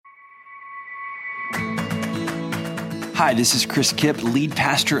Hi, this is Kipp, lead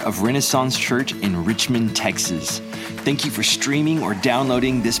pastor of Renaissance Church in Richmond, Texas. Thank you for streaming or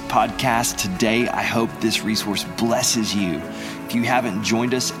downloading this podcast today. I hope this resource blesses you. If you haven't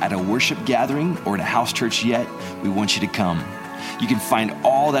joined us at a worship gathering or at a house church yet, we want you to come. You can find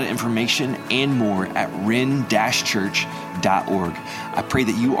all that information and more at ren-church.org. I pray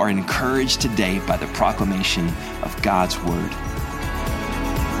that you are encouraged today by the proclamation of God's word.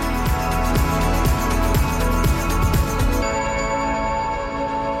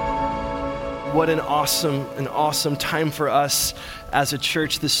 What an awesome time for us as a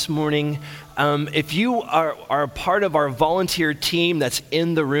church this morning. If you are a part of our volunteer team that's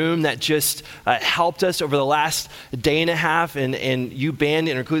in the room that just helped us over the last day and a half, and you band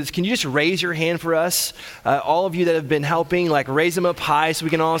and include this, can you just raise your hand for us? All of you that have been helping, raise them up high so we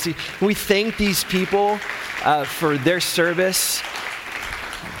can all see. Can we thank these people for their service?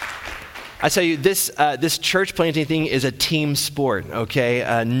 I tell you, this church planting thing is a team sport,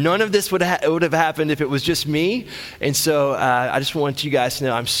 okay? None of this would have happened if it was just me. And so I just want you guys to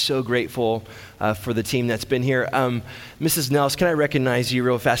know I'm so grateful for the team that's been here. Mrs. Nels, can I recognize you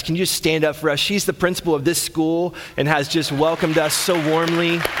real fast? Can you just stand up for us? She's the principal of this school and has just welcomed us so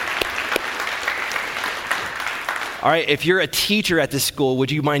warmly. All right, if you're a teacher at this school,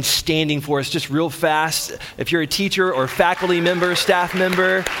 would you mind standing for us just real fast? If you're a teacher or faculty member, staff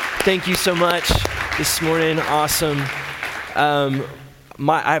member, thank you so much this morning. Awesome. I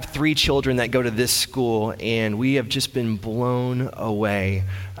have 3 children that go to this school, and we have just been blown away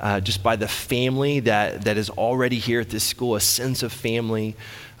just by the family that is already here at this school, a sense of family.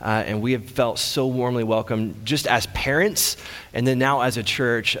 And we have felt so warmly welcomed just as parents, and then now as a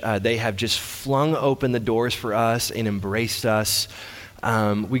church, they have just flung open the doors for us and embraced us.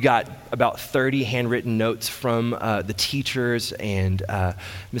 We got about 30 handwritten notes from the teachers and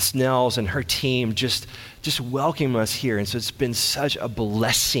Miss Nels and her team just welcoming us here. And so it's been such a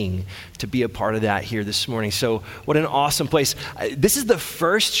blessing to be a part of that here this morning. So what an awesome place. This is the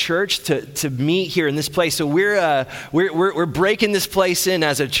first church to meet here in this place. So we're breaking this place in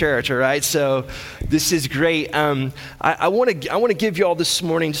as a church, all right? So this is great. I want to give you all this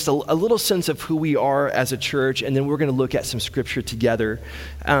morning just a little sense of who we are as a church, and then we're going to look at some scripture together.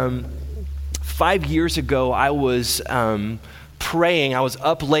 5 years ago, I was praying. I was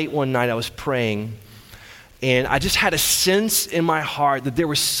up late one night. I was praying. And I just had a sense in my heart that there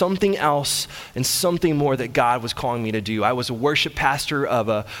was something else and something more that God was calling me to do. I was a worship pastor of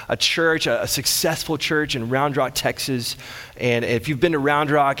a church, a successful church in Round Rock, Texas. And if you've been to Round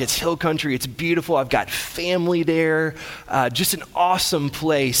Rock, it's hill country. It's beautiful. I've got family there. Just an awesome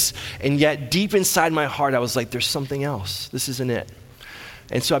place. And yet deep inside my heart, I was like, there's something else. This isn't it.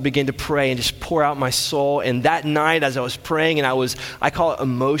 And so I began to pray and just pour out my soul. And that night as I was praying, and I call it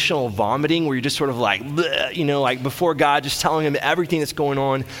emotional vomiting, where you're just sort of like before God, just telling him everything that's going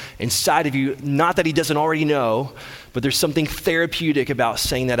on inside of you. Not that he doesn't already know, but there's something therapeutic about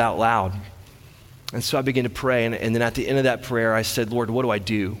saying that out loud. And so I began to pray. And then at the end of that prayer, I said, Lord, what do I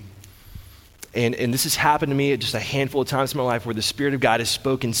do? And this has happened to me just a handful of times in my life where the Spirit of God has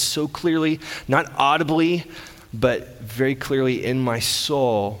spoken so clearly, not audibly, but very clearly in my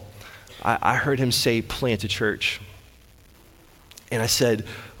soul. I heard him say, plant a church. And I said,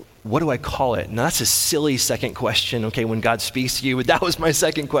 what do I call it? Now that's a silly second question, okay, when God speaks to you, but that was my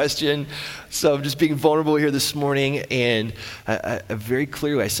second question. So I'm just being vulnerable here this morning, and very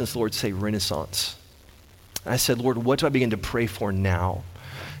clearly I sensed the Lord say Renaissance. And I said, Lord, what do I begin to pray for now?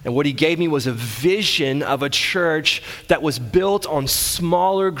 And what he gave me was a vision of a church that was built on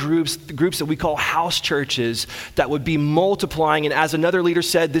smaller groups that we call house churches, that would be multiplying. And as another leader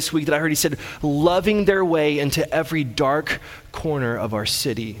said this week that I heard, he said, loving their way into every dark corner of our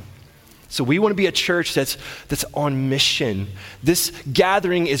city. So we want to be a church that's on mission. This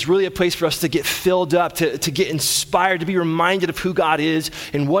gathering is really a place for us to get filled up, to get inspired, to be reminded of who God is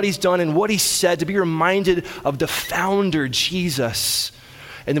and what he's done and what he said, to be reminded of the founder, Jesus.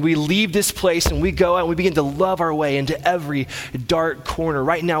 And then we leave this place and we go out and we begin to love our way into every dark corner.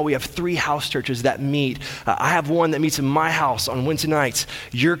 Right now we have 3 house churches that meet. I have one that meets in my house on Wednesday nights.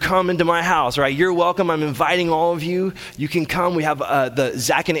 You're coming to my house, right? You're welcome. I'm inviting all of you. You can come. We have the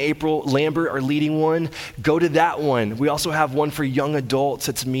Zach and April Lambert are leading one. Go to that one. We also have one for young adults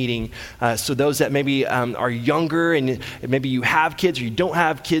that's meeting. So those that maybe are younger and maybe you have kids or you don't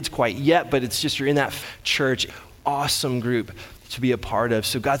have kids quite yet, but it's just you're in that church. Awesome group to be a part of.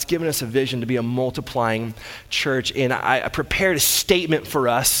 So God's given us a vision to be a multiplying church. And I prepared a statement for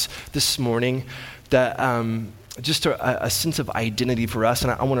us this morning that just a sense of identity for us.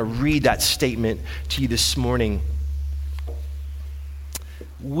 And I want to read that statement to you this morning.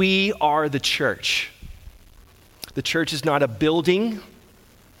 We are the church. The church is not a building.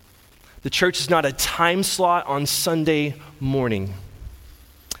 The church is not a time slot on Sunday morning.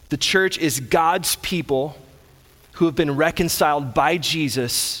 The church is God's people who have been reconciled by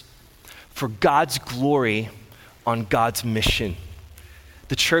Jesus for God's glory on God's mission.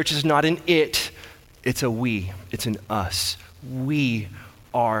 The church is not an it, it's a we, it's an us. We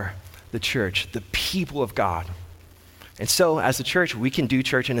are the church, the people of God. And so as a church, we can do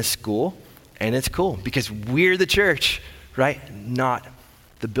church in a school, and it's cool because we're the church, right? Not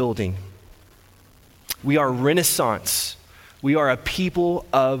the building. We are Renaissance. We are a people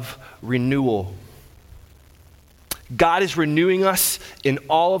of renewal. God is renewing us in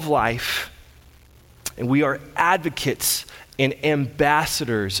all of life, and we are advocates and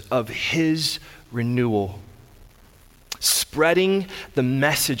ambassadors of his renewal, spreading the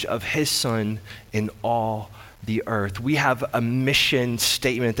message of his Son in all the earth. We have a mission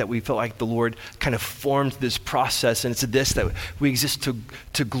statement that we felt like the Lord kind of formed this process, and it's this, that we exist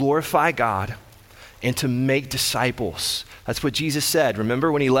to glorify God and to make disciples. That's what Jesus said.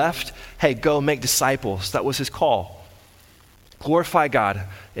 Remember when he left? Hey, go make disciples. That was his call. Glorify God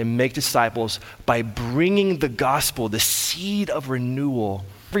and make disciples by bringing the gospel, the seed of renewal,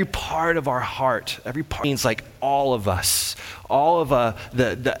 every part of our heart. Every part means like all of us, all of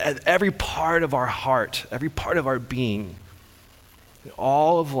every part of our heart, every part of our being,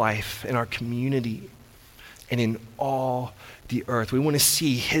 all of life in our community and in all the earth. We want to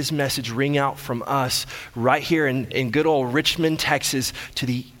see his message ring out from us right here in good old Richmond, Texas, to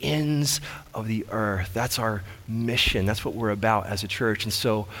the ends of the earth. That's our mission. That's what we're about as a church. And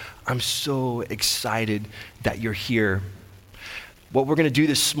so I'm so excited that you're here. What we're going to do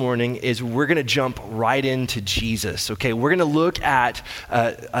this morning is we're going to jump right into Jesus, okay? We're going to look at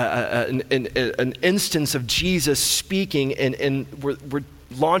an instance of Jesus speaking, and we're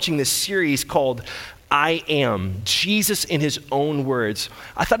launching this series called I Am, Jesus in his own words.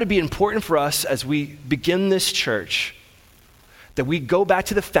 I thought it'd be important for us as we begin this church that we go back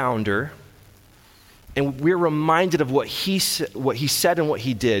to the founder and we're reminded of what he said and what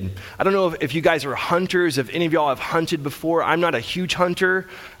he did. I don't know if you guys are hunters, if any of y'all have hunted before. I'm not a huge hunter.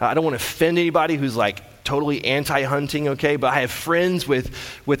 I don't want to offend anybody who's like totally anti-hunting, okay? But I have friends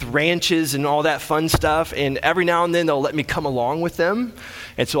with ranches and all that fun stuff, and every now and then they'll let me come along with them.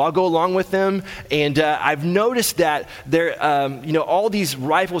 And so I'll go along with them, and I've noticed that all these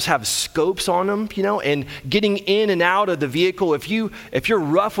rifles have scopes on them, and getting in and out of the vehicle, if you're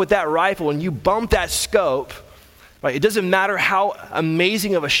rough with that rifle and you bump that scope, right, it doesn't matter how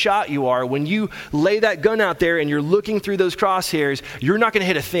amazing of a shot you are, when you lay that gun out there and you're looking through those crosshairs, you're not going to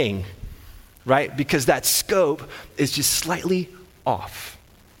hit a thing, right? Because that scope is just slightly off.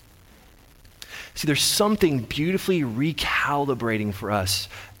 See, there's something beautifully recalibrating for us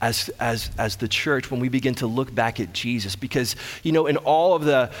as the church when we begin to look back at Jesus, because in all of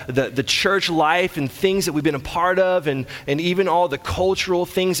the church life and things that we've been a part of, and even all the cultural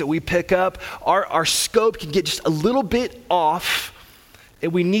things that we pick up, our scope can get just a little bit off,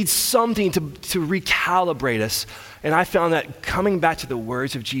 and we need something to recalibrate us. And I found that coming back to the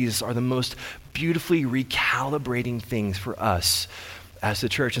words of Jesus are the most beautifully recalibrating things for us as the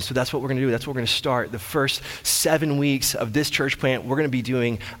church. And so that's what we're going to do. That's what we're going to start. The first 7 weeks of this church plant, we're going to be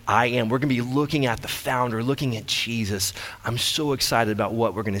doing I Am. We're going to be looking at the founder, looking at Jesus. I'm so excited about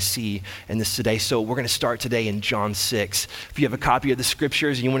what we're going to see in this today. So we're going to start today in John 6. If you have a copy of the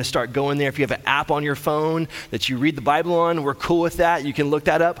scriptures and you want to start going there, if you have an app on your phone that you read the Bible on, we're cool with that. You can look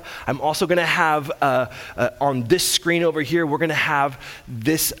that up. I'm also going to have on this screen over here, we're going to have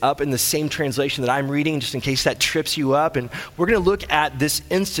this up in the same translation that I'm reading, just in case that trips you up. And we're going to look at this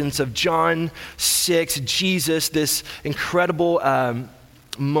instance of John 6, Jesus, this incredible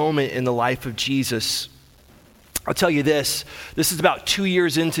moment in the life of Jesus. I'll tell you this is about 2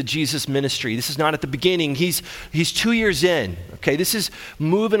 years into Jesus' ministry. This is not at the beginning. He's 2 years in, okay? This is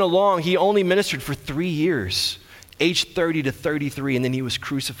moving along. He only ministered for 3 years, age 30 to 33, and then he was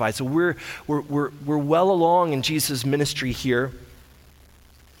crucified. So we're well along in Jesus' ministry here.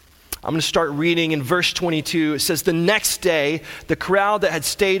 I'm going to start reading in verse 22. It says, "The next day, the crowd that had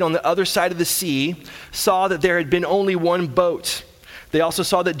stayed on the other side of the sea saw that there had been only one boat. They also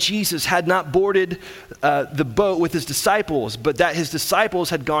saw that Jesus had not boarded the boat with his disciples, but that his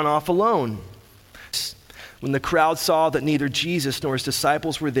disciples had gone off alone. When the crowd saw that neither Jesus nor his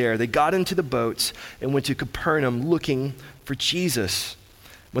disciples were there, they got into the boats and went to Capernaum looking for Jesus.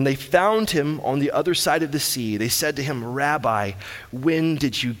 When they found him on the other side of the sea, they said to him, 'Rabbi, when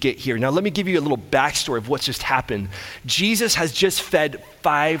did you get here?'" Now, let me give you a little backstory of what's just happened. Jesus has just fed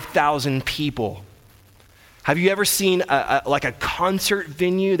 5,000 people. Have you ever seen like a concert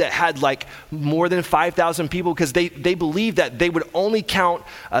venue that had like more than 5,000 people? Because they believe that they would only count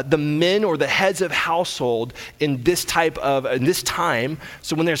the men or the heads of household in this time.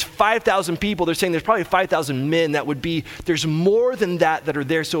 So when there's 5,000 people, they're saying there's probably 5,000 men there's more than that are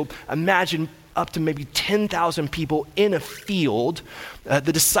there. So imagine up to maybe 10,000 people in a field. The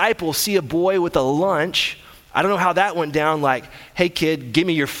disciples see a boy with a lunch. I don't know how that went down, like, hey kid, give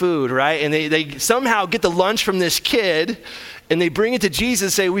me your food, right? And they somehow get the lunch from this kid and they bring it to Jesus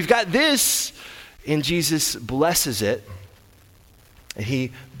and say, we've got this. And Jesus blesses it and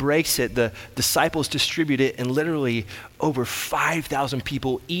he breaks it. The disciples distribute it and literally over 5,000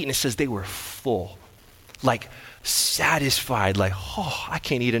 people eat. And it says they were full, like satisfied, like, oh, I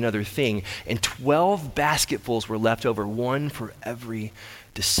can't eat another thing. And 12 basketfuls were left over, one for every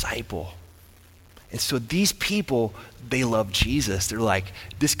disciple. And so these people, they love Jesus. They're like,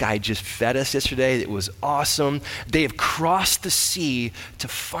 this guy just fed us yesterday. It was awesome. They have crossed the sea to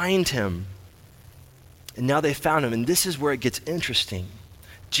find him. And now they found him. And this is where it gets interesting.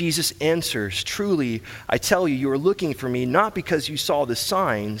 Jesus answers, truly, I tell you, you are looking for me not because you saw the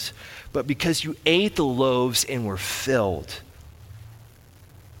signs, but because you ate the loaves and were filled.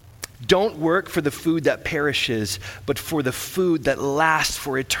 Don't work for the food that perishes, but for the food that lasts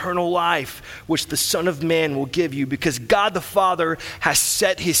for eternal life, which the Son of Man will give you, because God the Father has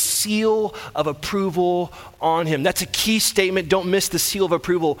set his seal of approval on him. That's a key statement. Don't miss the seal of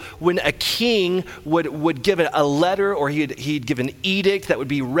approval. When a king would give a letter or he'd give an edict that would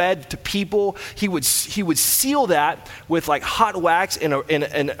be read to people, he would seal that with like hot wax and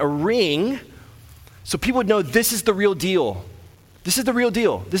a ring so people would know this is the real deal. This is the real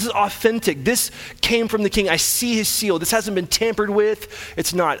deal. This is authentic. This came from the king. I see his seal. This hasn't been tampered with.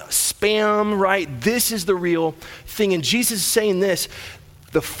 It's not spam, right? This is the real thing. And Jesus is saying this,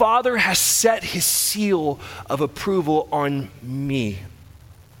 the Father has set his seal of approval on me.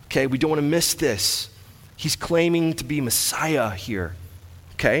 Okay, we don't want to miss this. He's claiming to be Messiah here.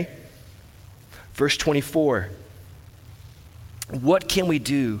 Okay? Verse 24. What can we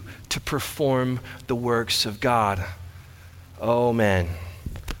do to perform the works of God? Oh man,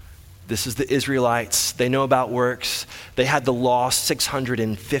 this is the Israelites. They know about works. They had the law,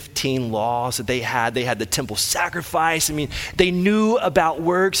 615 laws that they had. They had the temple sacrifice. I mean, they knew about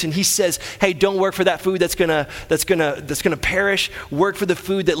works. And he says, hey, don't work for that food that's gonna perish. Work for the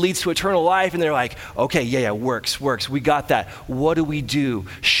food that leads to eternal life. And they're like, okay, yeah, works. We got that. What do we do?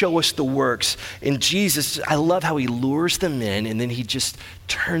 Show us the works. And Jesus, I love how he lures them in and then he just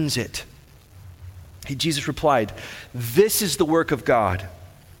turns it. Jesus replied, this is the work of God,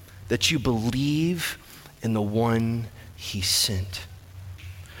 that you believe in the one he sent.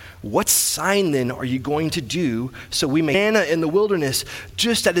 What sign then are you going to do so we may manna in the wilderness,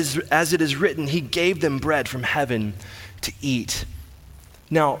 just as it is written, he gave them bread from heaven to eat.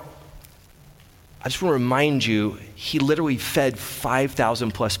 Now, I just want to remind you, he literally fed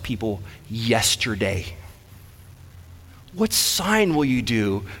 5,000 plus people yesterday. What sign will you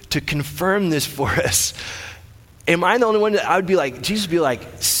do to confirm this for us? Am I the only one that I would be like, Jesus would be like,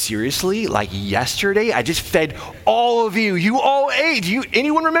 seriously? Like yesterday? I just fed all of you. You all ate.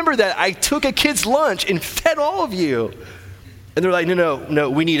 Anyone remember that? I took a kid's lunch and fed all of you. And they're like, no,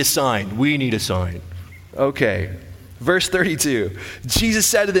 we need a sign. We need a sign. Okay. Verse 32, Jesus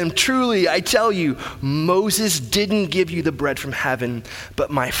said to them, truly, I tell you, Moses didn't give you the bread from heaven,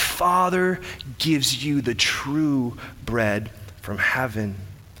 but my Father gives you the true bread from heaven.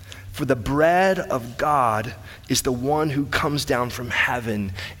 For the bread of God is the one who comes down from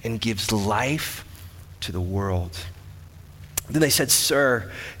heaven and gives life to the world. Then they said,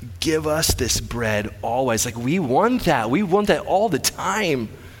 sir, give us this bread always. Like, we want that. We want that all the time.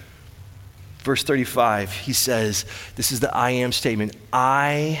 Verse 35, he says, this is the I am statement.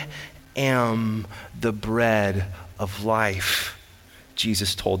 I am the bread of life,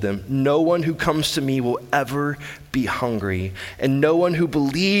 Jesus told them. No one who comes to me will ever be hungry, and no one who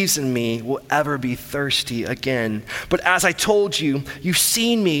believes in me will ever be thirsty again. But as I told you, you've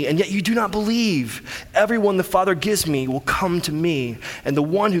seen me, and yet you do not believe. Everyone the Father gives me will come to me, and the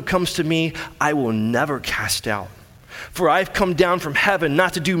one who comes to me, I will never cast out. For I've come down from heaven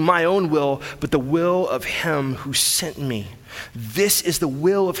not to do my own will, but the will of him who sent me. This is the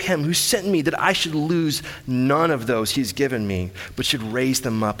will of him who sent me, that I should lose none of those he's given me, but should raise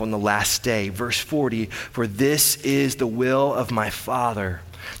them up on the last day. Verse 40, for this is the will of my Father,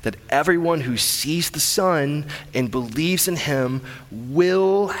 that everyone who sees the Son and believes in him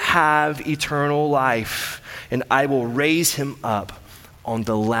will have eternal life, and I will raise him up on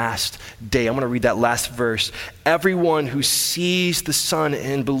the last day. I'm going to read that last verse. Everyone who sees the Son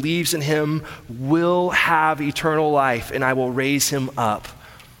and believes in him will have eternal life, and I will raise him up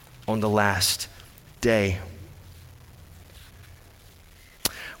on the last day.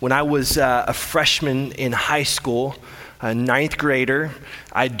 When I was a freshman in high school, a ninth grader,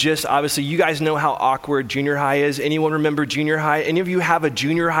 obviously you guys know how awkward junior high is. Anyone remember junior high? Any of you have a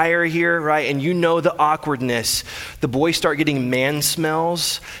junior higher here, right? And you know the awkwardness. The boys start getting man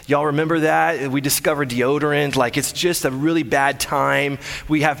smells. Y'all remember that? We discovered deodorant. Like, it's just a really bad time.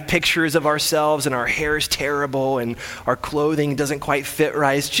 We have pictures of ourselves and our hair is terrible and our clothing doesn't quite fit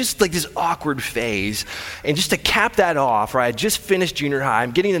right. It's just like this awkward phase. And just to cap that off, right? I just finished junior high.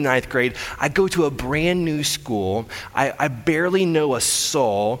 I'm getting to ninth grade. I go to a brand new school. I barely know a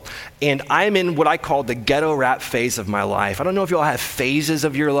soul, and I'm in what I call the ghetto rap phase of my life. I don't know if you all have phases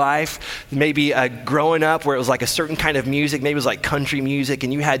of your life. Maybe growing up where it was like a certain kind of music, maybe it was like country music,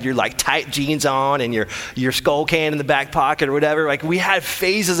 and you had your like tight jeans on and your skull can in the back pocket or whatever. Like, we had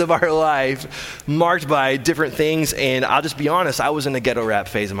phases of our life marked by different things, and I'll just be honest, I was in the ghetto rap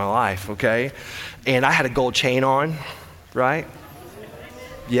phase of my life, okay? And I had a gold chain on, right?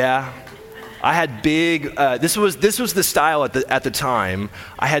 Yeah. I had big, this was the style at the time.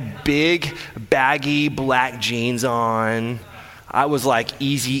 I had big, baggy black jeans on. I was like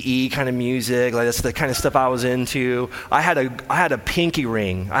Eazy-E kind of music. Like, that's the kind of stuff I was into. I had a pinky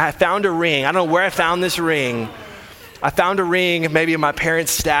ring. I found a ring. I don't know where I found this ring. I found a ring maybe in my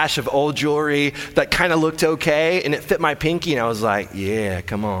parents' stash of old jewelry that kind of looked okay, and it fit my pinky, and I was like, yeah,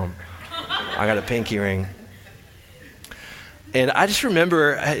 come on. I got a pinky ring. And I just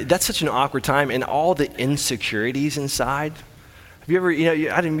remember that's such an awkward time, and all the insecurities inside. Have you ever,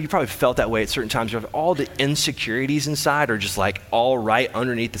 you probably felt that way at certain times. All the insecurities inside are just like all right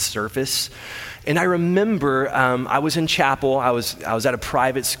underneath the surface. And I remember I was in chapel. I was at a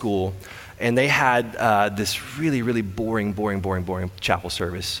private school, and they had this really, really boring chapel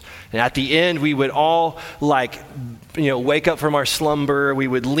service. And at the end, we would all wake up from our slumber. We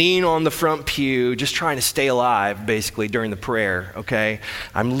would lean on the front pew, just trying to stay alive, basically, during the prayer, okay?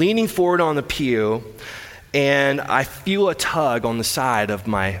 I'm leaning forward on the pew, and I feel a tug on the side of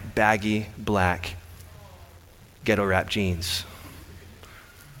my baggy black ghetto wrap jeans.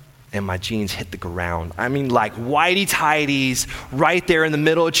 And my jeans hit the ground. I mean, like whitey-tighties right there in the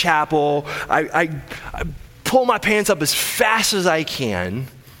middle of chapel. I pull my pants up as fast as I can,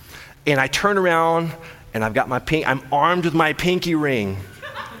 and I turn around, and I'm armed with my pinky ring,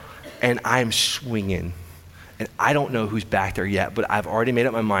 and I'm swinging. And I don't know who's back there yet, but I've already made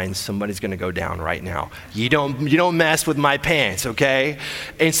up my mind somebody's going to go down right now. You don't mess with my pants, okay?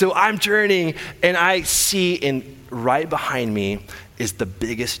 And so I'm turning, and I see right behind me is the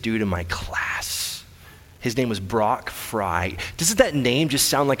biggest dude in my class. His name was Brock Fry. Doesn't that name just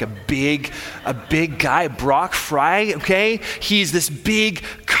sound like a big guy? Brock Fry, okay? He's this big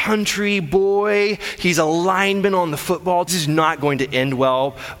country boy. He's a lineman on the football. This is not going to end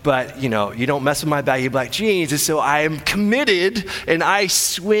well, but you don't mess with my baggy black jeans. And so I am committed, and I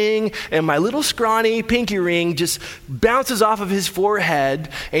swing, and my little scrawny pinky ring just bounces off of his forehead,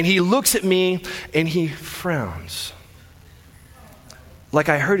 and he looks at me, and he frowns. Like,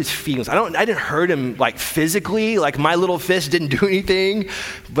 I hurt his feelings. I didn't hurt him like physically, like my little fist didn't do anything,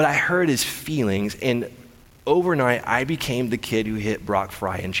 but I hurt his feelings. And overnight, I became the kid who hit Brock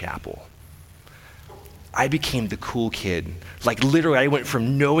Fry in chapel. I became the cool kid. Like, literally, I went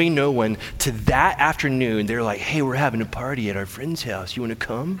from knowing no one to that afternoon. They're like, hey, we're having a party at our friend's house. You want to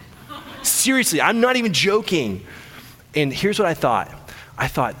come? Seriously, I'm not even joking. And here's what I thought. I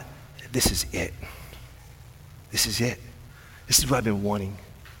thought, this is it. This is it. This is what I've been wanting.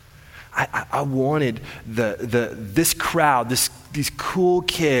 I wanted this crowd, these cool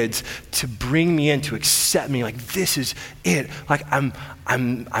kids to bring me in, to accept me. Like, this is it. Like, I'm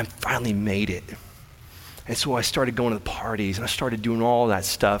finally made it. And so I started going to the parties, and I started doing all that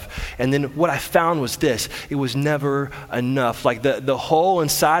stuff. And then what I found was this: it was never enough. Like, the hole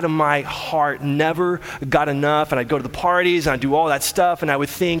inside of my heart never got enough. And I'd go to the parties, and I'd do all that stuff, and I would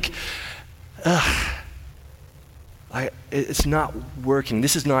think, it's not working.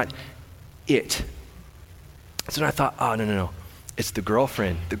 This is not it. So then I thought, oh, no. It's the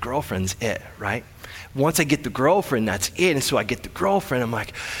girlfriend. The girlfriend's it, right? Once I get the girlfriend, that's it. And so I get the girlfriend. I'm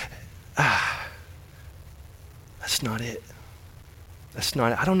like, that's not it. That's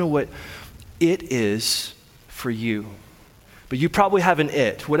not it. I don't know what it is for you, but you probably have an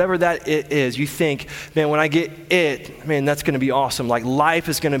it. Whatever that it is, you think, man, when I get it, man, that's going to be awesome. Like, life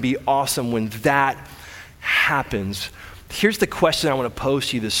is going to be awesome when that happens. Here's the question I want to pose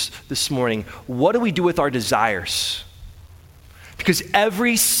to you this morning. What do we do with our desires? Because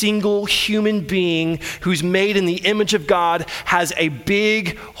every single human being who's made in the image of God has a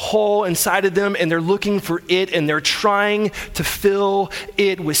big hole inside of them, and they're looking for it, and they're trying to fill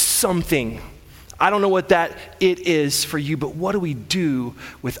it with something. I don't know what that it is for you, but what do we do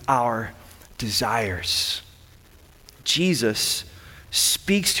with our desires? Jesus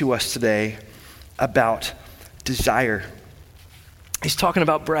speaks to us today about desire. He's talking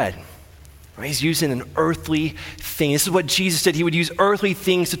about bread. Right? He's using an earthly thing. This is what Jesus did. He would use earthly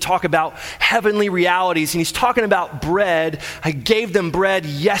things to talk about heavenly realities. And he's talking about bread. I gave them bread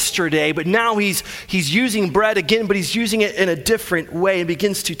yesterday, but now he's using bread again, but he's using it in a different way and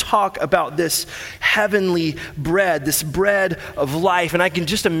begins to talk about this heavenly bread, this bread of life. And I can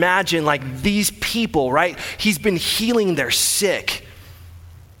just imagine like these people, right? He's been healing their sick.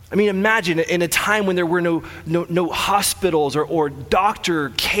 I mean, imagine in a time when there were no hospitals or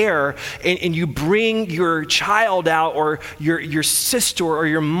doctor care, and you bring your child out or your sister or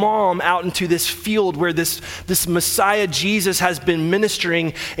your mom out into this field where this Messiah Jesus has been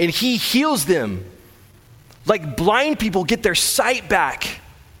ministering, and he heals them. Like blind people get their sight back.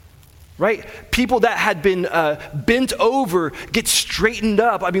 Right? People that had been bent over get straightened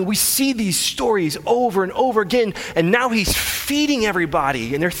up. I mean, we see these stories over and over again, and now he's feeding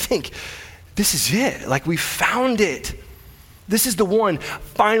everybody, and they're thinking, this is it. Like, we found it. This is the one.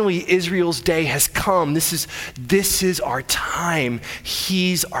 Finally, Israel's day has come. This is our time.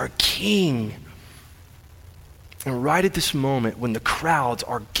 He's our king. And right at this moment, when the crowds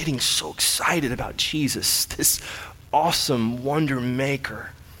are getting so excited about Jesus, this awesome wonder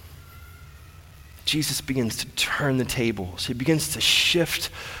maker, Jesus begins to turn the tables. He begins to shift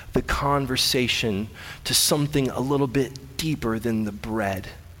the conversation to something a little bit deeper than the bread,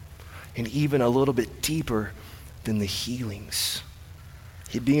 and even a little bit deeper than the healings.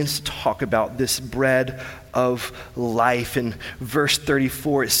 He begins to talk about this bread of life. In verse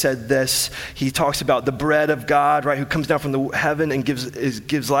 34, it said this. He talks about the bread of God, right, who comes down from the heaven and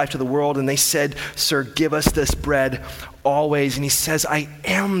gives life to the world. And they said, "Sir, give us this bread always." And he says, "I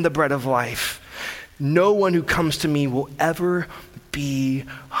am the bread of life. No one who comes to me will ever be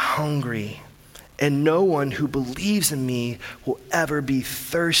hungry, and no one who believes in me will ever be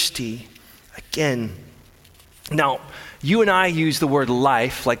thirsty again." Now, you and I use the word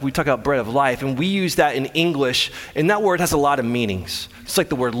life, like we talk about bread of life, and we use that in English, and that word has a lot of meanings. It's like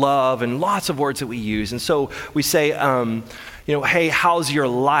the word love and lots of words that we use. And so we say, hey, how's your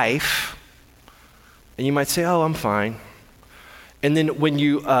life? And you might say, oh, I'm fine. And then when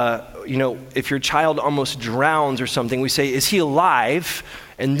if your child almost drowns or something, we say, is he alive?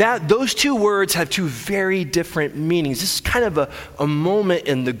 And those two words have two very different meanings. This is kind of a moment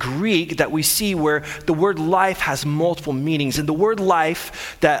in the Greek that we see where the word life has multiple meanings. And the word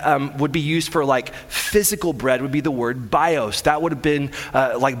life that would be used for like physical bread would be the word bios. That would have been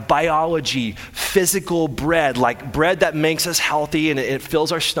like biology, physical bread, like bread that makes us healthy and it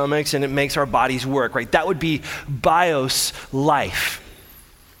fills our stomachs and it makes our bodies work, right? That would be bios, life.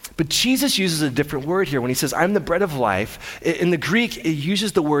 But Jesus uses a different word here when he says, I'm the bread of life. In the Greek, it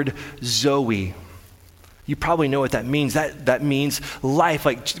uses the word zoe. You probably know what that means. That means life.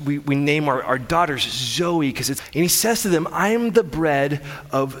 Like we name our daughters Zoe and he says to them, I am the bread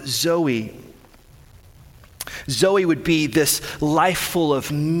of Zoe. Zoe would be this life full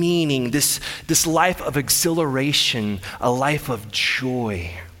of meaning, this life of exhilaration, a life of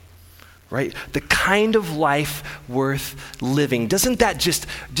joy. Right? The kind of life worth living. Doesn't that just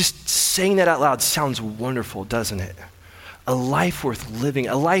saying that out loud sounds wonderful, doesn't it? A life worth living,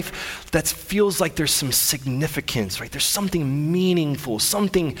 a life that feels like there's some significance, right? There's something meaningful,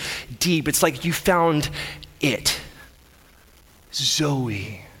 something deep. It's like you found it.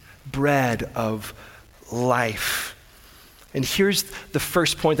 Zoe, bread of life. And here's the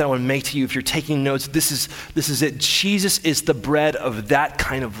first point that I want to make to you. If you're taking notes, this is it. Jesus is the bread of that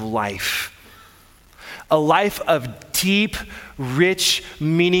kind of life. A life of deep, rich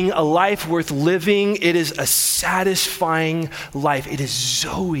meaning, a life worth living. It is a satisfying life. It is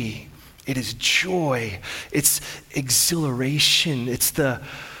Zoe. It is joy. It's exhilaration. It's the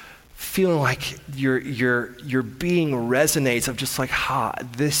feeling like your being resonates of just like,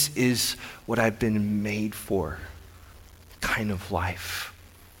 this is what I've been made for. Kind of life,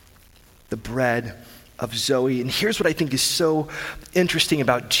 the bread of Zoe. And here's what I think is so interesting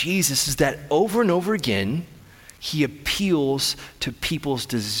about Jesus is that over and over again, he appeals to people's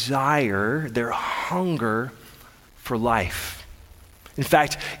desire, their hunger for life. In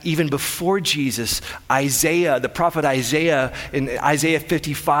fact, even before Jesus, Isaiah, the prophet Isaiah, in Isaiah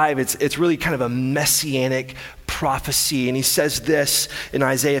 55, it's really kind of a messianic prophecy. And he says this in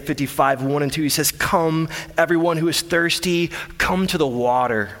Isaiah 55, 1 and 2. He says, "Come, everyone who is thirsty, come to the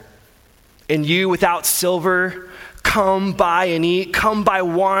water. And you without silver, come buy and eat. Come buy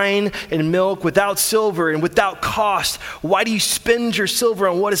wine and milk without silver and without cost. Why do you spend your silver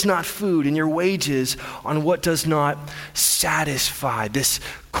on what is not food and your wages on what does not satisfy?" This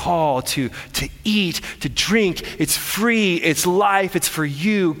call to eat, to drink, it's free, it's life, it's for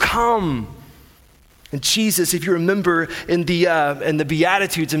you. Come. And Jesus, if you remember in the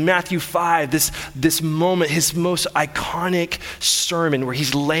Beatitudes in Matthew 5, this moment, his most iconic sermon where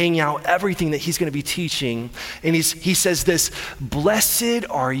he's laying out everything that he's going to be teaching. And he says this, "Blessed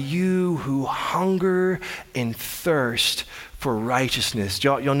are you who hunger and thirst for righteousness."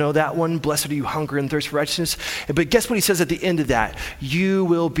 Y'all know that one? "Blessed are you hunger and thirst for righteousness." But guess what he says at the end of that? You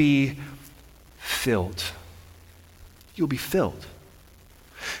will be filled. You'll be filled.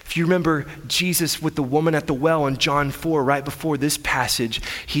 If you remember Jesus with the woman at the well in John 4, right before this passage,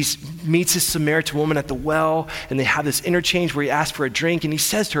 he meets this Samaritan woman at the well, and they have this interchange where he asks for a drink, and he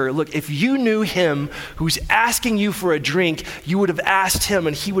says to her, "Look, if you knew him who's asking you for a drink, you would have asked him,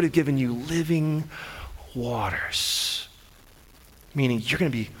 and he would have given you living waters." Meaning you're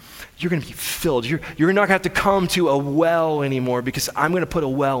going to be filled. You're not going to have to come to a well anymore because I'm going to put a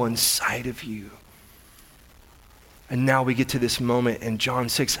well inside of you. And now we get to this moment in John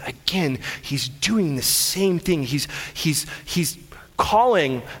 6. Again, he's doing the same thing. He's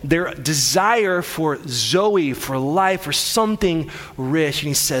calling their desire for Zoe, for life, for something rich. And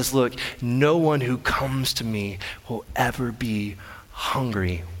he says, "Look, no one who comes to me will ever be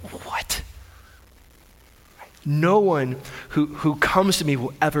hungry." What? No one who comes to me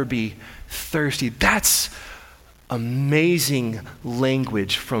will ever be thirsty. That's amazing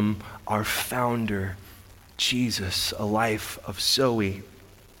language from our founder, Jesus, a life of Zoe.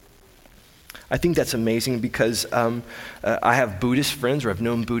 I think that's amazing because I have Buddhist friends, or I've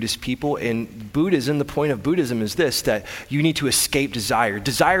known Buddhist people, and Buddhism, the point of Buddhism is this, that you need to escape desire.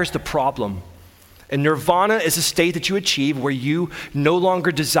 Desire is the problem. And nirvana is a state that you achieve where you no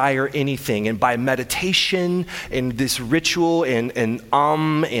longer desire anything. And by meditation and this ritual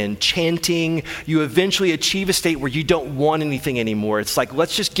and chanting, you eventually achieve a state where you don't want anything anymore. It's like,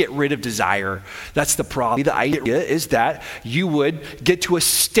 let's just get rid of desire. That's the problem. The idea is that you would get to a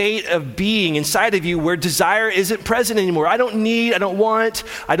state of being inside of you where desire isn't present anymore. I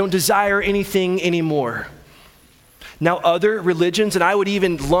don't desire anything anymore. Now, other religions, and I would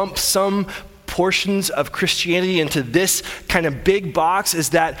even lump some portions of Christianity into this kind of big box, is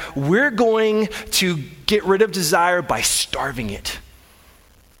that we're going to get rid of desire by starving it,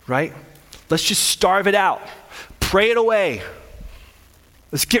 right? Let's just starve it out, pray it away.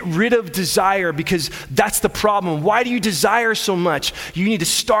 Let's get rid of desire because that's the problem. Why do you desire so much? You need to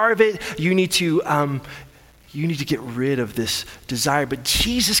starve it. You need to get rid of this desire. But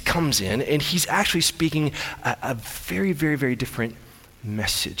Jesus comes in and he's actually speaking a very, very, very different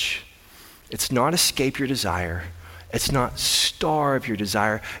message. It's not escape your desire. It's not starve your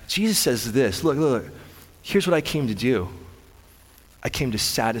desire. Jesus says this, look, here's what I came to do. I came to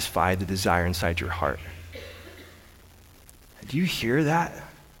satisfy the desire inside your heart. Do you hear that?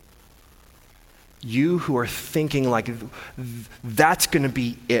 You who are thinking like, that's going to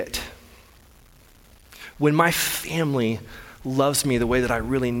be it. When my family loves me the way that I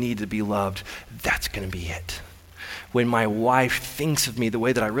really need to be loved, that's going to be it. When my wife thinks of me the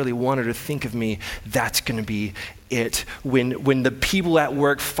way that I really want her to think of me, that's going to be it. When the people at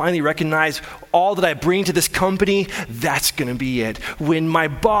work finally recognize all that I bring to this company, that's going to be it. When my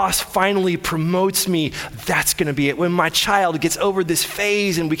boss finally promotes me, that's going to be it. When my child gets over this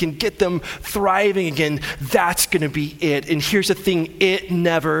phase and we can get them thriving again, that's going to be it. And here's the thing, it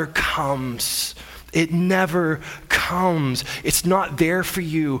never comes. It never comes. It's not there for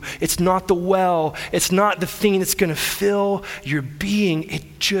you. It's not the well. It's not the thing that's going to fill your being.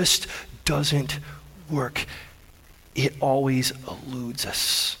 It just doesn't work. It always eludes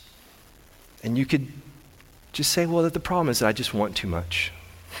us. And you could just say, well, the problem is that I just want too much.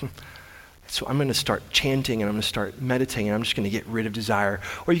 So I'm going to start chanting and I'm going to start meditating and I'm just going to get rid of desire.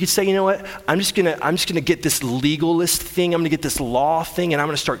 Or you could say, you know what? I'm just going to get this legalist thing. I'm going to get this law thing and I'm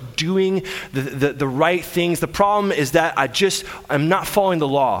going to start doing the right things. The problem is that I'm not following the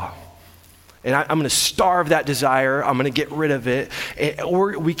law. And I'm going to starve that desire. I'm going to get rid of it.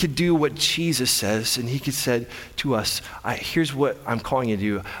 Or we could do what Jesus says, and he could say to us, here's what I'm calling you to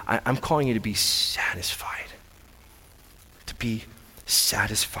do. I'm calling you to be satisfied. To be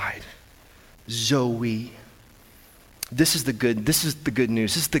satisfied. Zoe. This is the good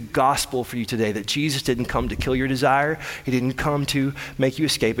news. This is the gospel for you today, that Jesus didn't come to kill your desire. He didn't come to make you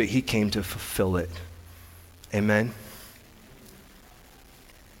escape it. He came to fulfill it. Amen.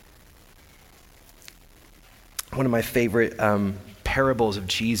 One of my favorite parables of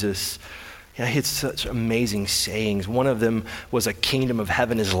Jesus, he had such amazing sayings. One of them was a kingdom of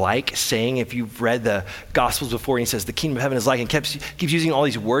heaven is like saying. If you've read the Gospels before, he says the kingdom of heaven is like, and keeps using all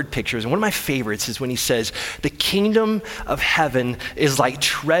these word pictures. And one of my favorites is when he says, the kingdom of heaven is like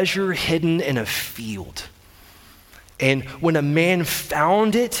treasure hidden in a field. And when a man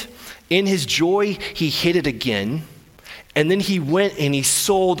found it, in his joy, he hid it again. And then he went and he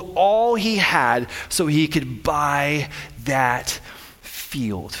sold all he had so he could buy that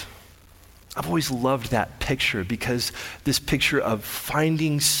field. I've always loved that picture, because this picture of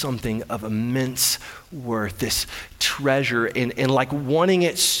finding something of immense worth, this treasure, and like wanting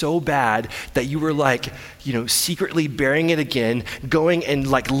it so bad that you were like, secretly burying it again, going and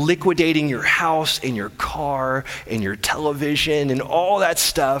like liquidating your house and your car and your television and all that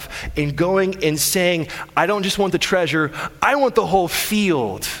stuff, and going and saying, I don't just want the treasure, I want the whole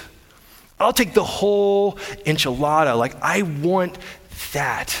field. I'll take the whole enchilada. Like, I want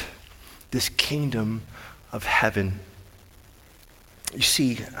that. This kingdom of heaven. You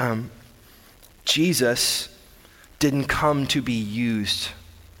see, Jesus didn't come to be used.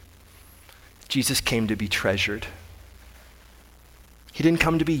 Jesus came to be treasured. He didn't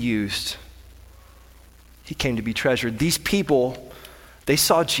come to be used. He came to be treasured. These people, they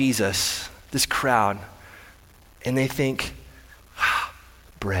saw Jesus, this crowd, and they think,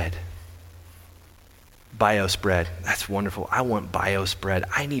 bread. Bios bread. That's wonderful. I want Bios bread.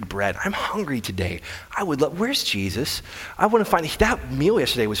 I need bread. I'm hungry today. I would love, where's Jesus? I want to find, that meal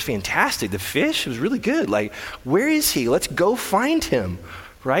yesterday was fantastic. The fish was really good. Like, where is he? Let's go find him,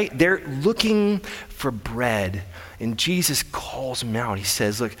 right? They're looking for bread. And Jesus calls them out. He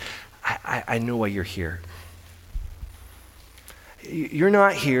says, look, I know why you're here. You're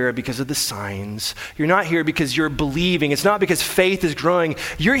not here because of the signs. You're not here because you're believing. It's not because faith is growing.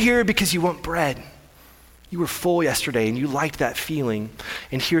 You're here because you want bread. You were full yesterday and you liked that feeling.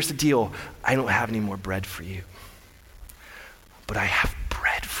 And here's the deal. I don't have any more bread for you. But I have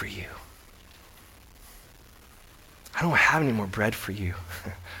bread for you. I don't have any more bread for you.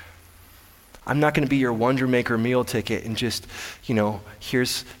 I'm not going to be your Wonder Maker meal ticket and just,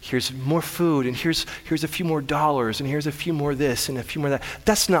 here's more food, and here's a few more dollars, and here's a few more this and a few more that.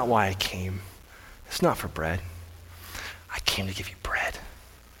 That's not why I came. It's not for bread. I came to give you bread.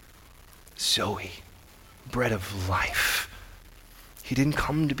 Zoe. Bread of life. He didn't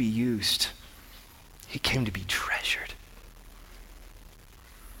come to be used. He came to be treasured.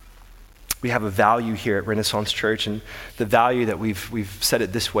 We have a value here at Renaissance Church, and the value that we've said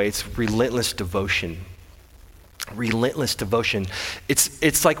it this way, it's relentless devotion. Relentless devotion.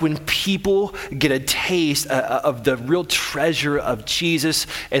 It's like when people get a taste of the real treasure of Jesus,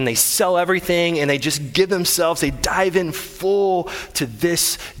 and they sell everything and they just give themselves, they dive in full to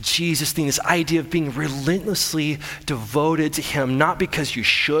this Jesus thing, this idea of being relentlessly devoted to him, not because you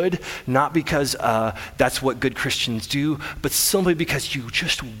should, not because that's what good Christians do, but simply because you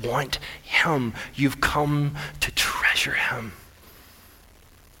just want him. You've come to treasure him.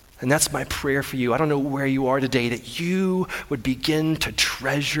 And that's my prayer for you. I don't know where you are today, that you would begin to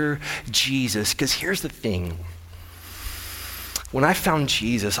treasure Jesus. Because here's the thing. When I found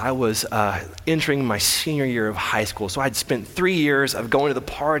Jesus, I was entering my senior year of high school. So I'd spent 3 years of going to the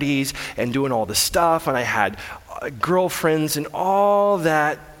parties and doing all the stuff. And I had girlfriends and all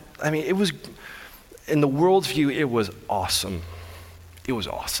that. I mean, it was, in the world's view, it was awesome. It was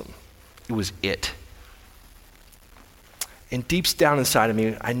awesome. It was it. And deep down inside of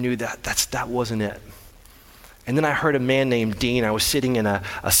me, I knew that wasn't it. And then I heard a man named Dean. I was sitting in a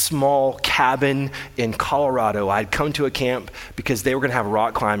small cabin in Colorado. I'd come to a camp because they were going to have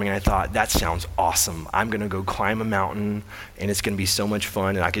rock climbing, and I thought, that sounds awesome. I'm going to go climb a mountain, and it's going to be so much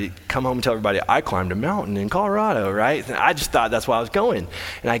fun. And I could come home and tell everybody, I climbed a mountain in Colorado, right? And I just thought that's why I was going.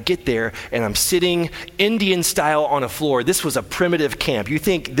 And I get there, and I'm sitting Indian style on a floor. This was a primitive camp. You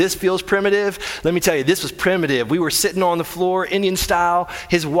think this feels primitive? Let me tell you, this was primitive. We were sitting on the floor, Indian style.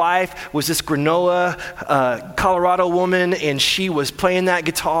 His wife was this granola Colorado woman, and she was playing that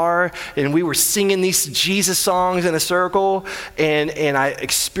guitar, and we were singing these Jesus songs in a circle, and I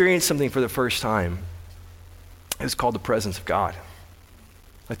experienced something for the first time. It was called the presence of God.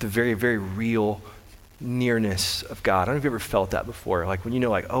 Like the very, very real nearness of God. I don't know if you ever felt that before. Like when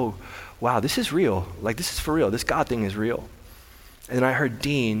oh, wow, this is real. Like this is for real. This God thing is real. And then I heard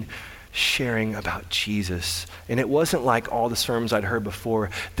Dean sharing about Jesus. And it wasn't like all the sermons I'd heard before.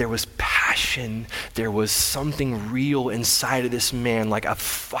 There was passion passion. There was something real inside of this man, like a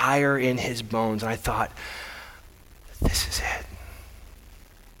fire in his bones. And I thought, this is it.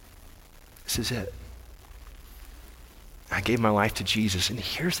 This is it. I gave my life to Jesus. And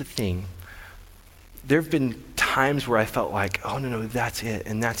here's the thing. There have been times where I felt like, oh, no, that's it,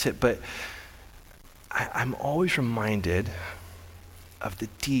 and that's it. But I'm always reminded of the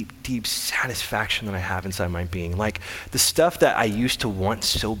deep, deep satisfaction that I have inside my being. Like the stuff that I used to want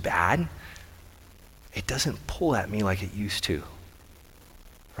so bad, it doesn't pull at me like it used to,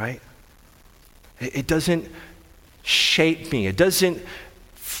 right? It doesn't shape me. It doesn't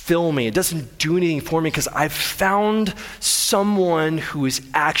fill me. It doesn't do anything for me because I've found someone who is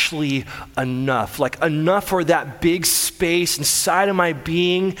actually enough. Like enough for that big space inside of my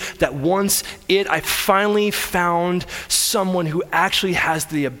being that once I finally found someone who actually has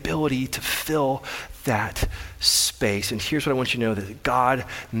the ability to fill that space. And here's what I want you to know, that God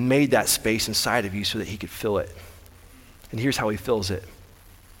made that space inside of you so that he could fill it. And here's how he fills it.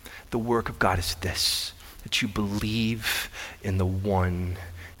 The work of God is this, that you believe in the one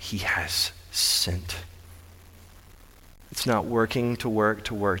he has sent. It's not working to work,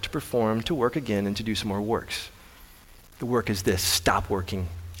 to perform, to work again, and to do some more works. The work is this: stop working,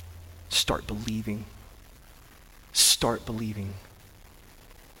 start believing. Start believing.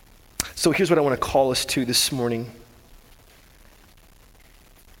 So here's what I want to call us to this morning.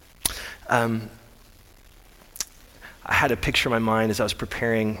 I had a picture in my mind as I was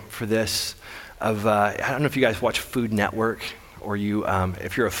preparing for this of, I don't know if you guys watch Food Network, or you,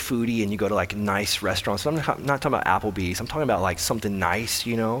 if you're a foodie and you go to like nice restaurants. I'm not talking about Applebee's. I'm talking about like something nice,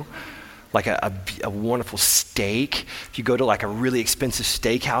 like a wonderful steak. If you go to like a really expensive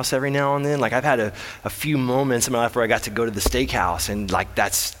steakhouse every now and then, like I've had a few moments in my life where I got to go to the steakhouse, and like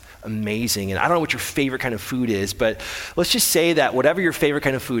that's amazing. And I don't know what your favorite kind of food is, but let's just say that whatever your favorite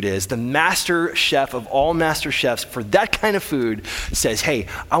kind of food is, the master chef of all master chefs for that kind of food says, hey,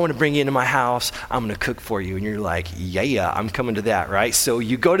 I want to bring you into my house. I'm going to cook for you. And you're like, yeah, I'm coming to that, right? So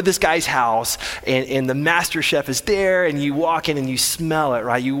you go to this guy's house, and the master chef is there, and you walk in and you smell it,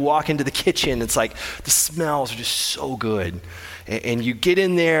 right? You walk into the kitchen. It's like the smells are just so good. And you get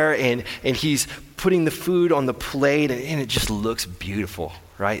in there, and he's putting the food on the plate, and it just looks beautiful,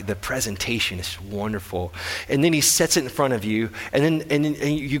 right? The presentation is wonderful. And then he sets it in front of you, and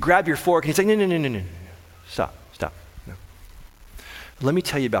then you grab your fork, and he's like, no. Stop. No. Let me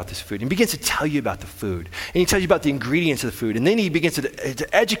tell you about this food. And he begins to tell you about the food. And he tells you about the ingredients of the food. And then he begins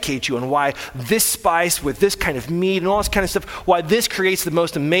to educate you on why this spice with this kind of meat and all this kind of stuff, why this creates the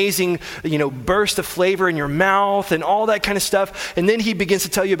most amazing, burst of flavor in your mouth and all that kind of stuff. And then he begins to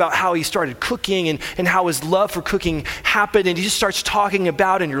tell you about how he started cooking and how his love for cooking happened. And he just starts talking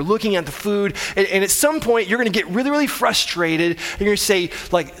about it, and you're looking at the food. And at some point, you're going to get really, really frustrated. And you're going to say,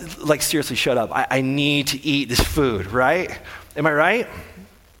 like seriously, shut up. I need to eat this food, right? Am I right?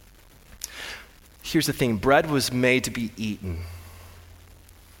 Here's the thing. Bread was made to be eaten.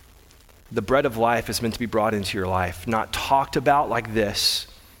 The bread of life is meant to be brought into your life, not talked about like this,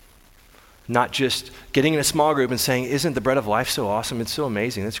 not just getting in a small group and saying, isn't the bread of life so awesome? It's so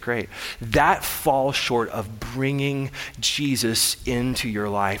amazing. That's great. That falls short of bringing Jesus into your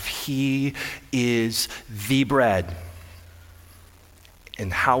life. He is the bread.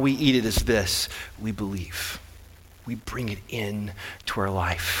 And how we eat it is this: we believe. We bring it in to our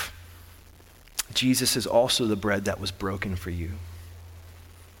life. Jesus is also the bread that was broken for you.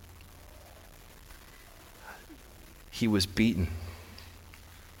 He was beaten.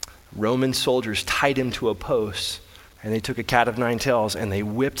 Roman soldiers tied him to a post, and they took a cat of nine tails and they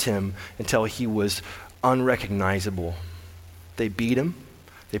whipped him until he was unrecognizable. They beat him.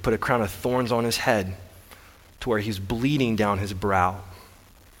 They put a crown of thorns on his head to where he's bleeding down his brow.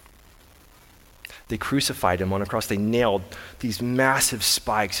 They crucified him on a cross. They nailed these massive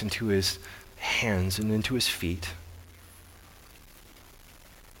spikes into his hands and into his feet.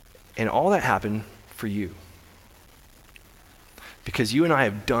 And all that happened for you. Because you and I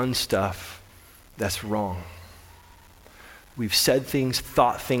have done stuff that's wrong. We've said things,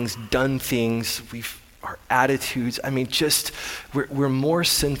 thought things, done things. Our attitudes, we're more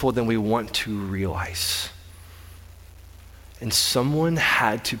sinful than we want to realize. And someone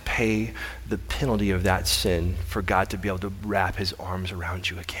had to pay the penalty of that sin for God to be able to wrap his arms around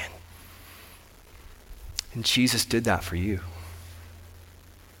you again. And Jesus did that for you.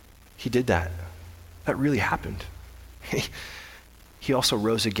 He did that. That really happened. He also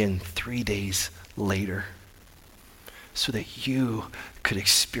rose again 3 days later so that you could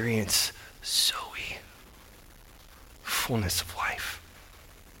experience Zoe, fullness of life.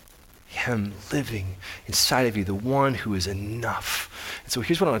 Him living inside of you, the one who is enough. And so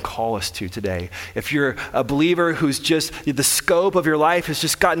here's what I want to call us to today. If you're a believer who's just, the scope of your life has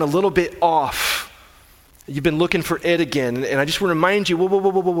just gotten a little bit off, you've been looking for it again, and I just want to remind you,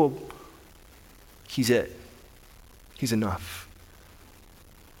 whoa. He's it. He's enough.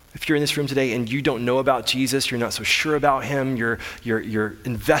 If you're in this room today and you don't know about Jesus, you're not so sure about him, you're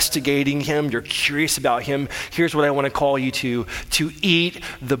investigating him, you're curious about him, here's what I want to call you to eat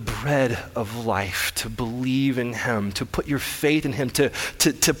the bread of life, to believe in him, to put your faith in him, to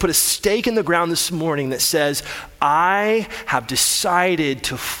put a stake in the ground this morning that says, I have decided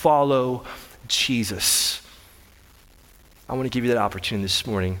to follow Jesus. I want to give you that opportunity this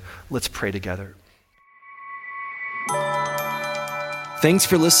morning. Let's pray together. Thanks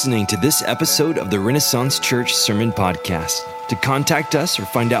for listening to this episode of the Renaissance Church Sermon Podcast. To contact us or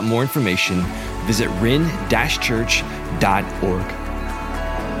find out more information, visit ren-church.org.